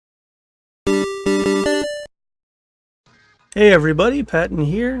Hey everybody, Patton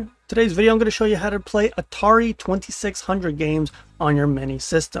here. Today's video I'm going to show you how to play Atari 2600 games on your Mini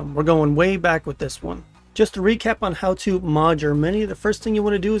system. We're going way back with this one. Just to recap on how to mod your Mini, the first thing you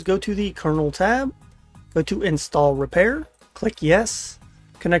want to do is go to the kernel tab, go to install repair, click yes,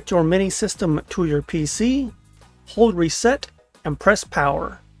 connect your Mini system to your PC, hold reset, and press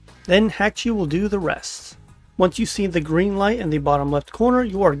power. Then Hakchi will do the rest. Once you see the green light in the bottom left corner,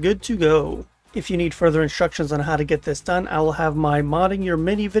 you are good to go. If you need further instructions on how to get this done, I will have my modding your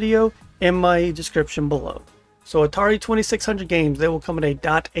Mini video in my description below. So Atari 2600 games, they will come in a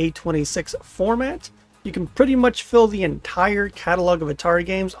 .A26 format. You can pretty much fill the entire catalog of Atari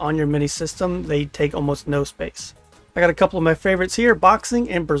games on your Mini system. They take almost no space. I got a couple of my favorites here, Boxing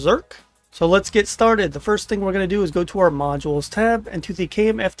and Berserk. So let's get started. The first thing we're going to do is go to our Modules tab and to the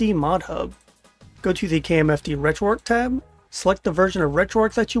KMFD Mod Hub. Go to the KMFD RetroArch tab, select the version of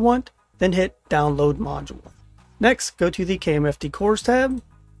RetroArch that you want, then hit Download Module. Next, go to the KMFD Cores tab,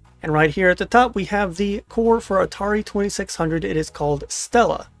 and right here at the top we have the core for Atari 2600. It is called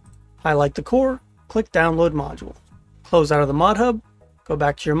Stella. Highlight the core, click Download Module. Close out of the Mod Hub, go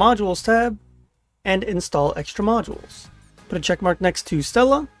back to your Modules tab, and install extra modules. Put a check mark next to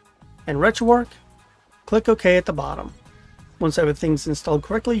Stella and RetroArch, click OK at the bottom. Once everything's installed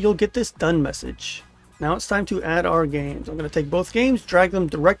correctly, you'll get this done message. Now it's time to add our games. I'm going to take both games, drag them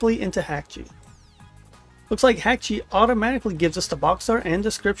directly into Hakchi. Looks like Hakchi automatically gives us the box art and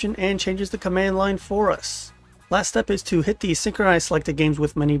description and changes the command line for us. Last step is to hit the Synchronize Selected Games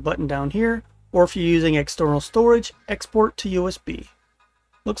with Mini button down here, or if you're using external storage, export to USB.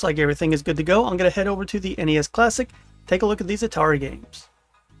 Looks like everything is good to go. I'm going to head over to the NES Classic, take a look at these Atari games.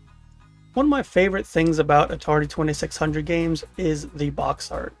 One of my favorite things about Atari 2600 games is the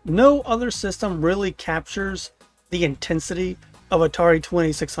box art. No other system really captures the intensity of Atari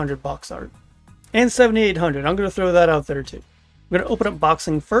 2600 box art. And 7800, I'm going to throw that out there too. I'm going to open up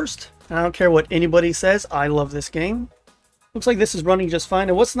Boxing first, and I don't care what anybody says, I love this game. Looks like this is running just fine,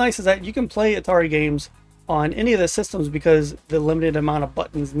 and what's nice is that you can play Atari games on any of the systems because the limited amount of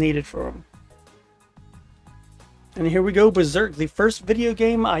buttons needed for them. And here we go, Berserk, the first video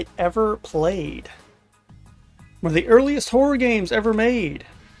game I ever played. One of the earliest horror games ever made.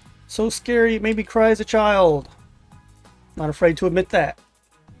 So scary it made me cry as a child. Not afraid to admit that.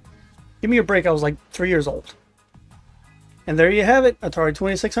 Give me a break, I was like 3 years old. And there you have it, Atari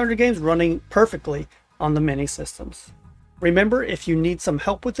 2600 games running perfectly on the Mini systems. Remember, if you need some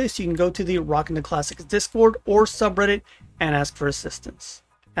help with this, you can go to the Rockin' the Classics Discord or subreddit and ask for assistance.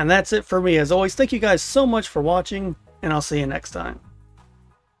 And that's it for me. As always, thank you guys so much for watching, and I'll see you next time.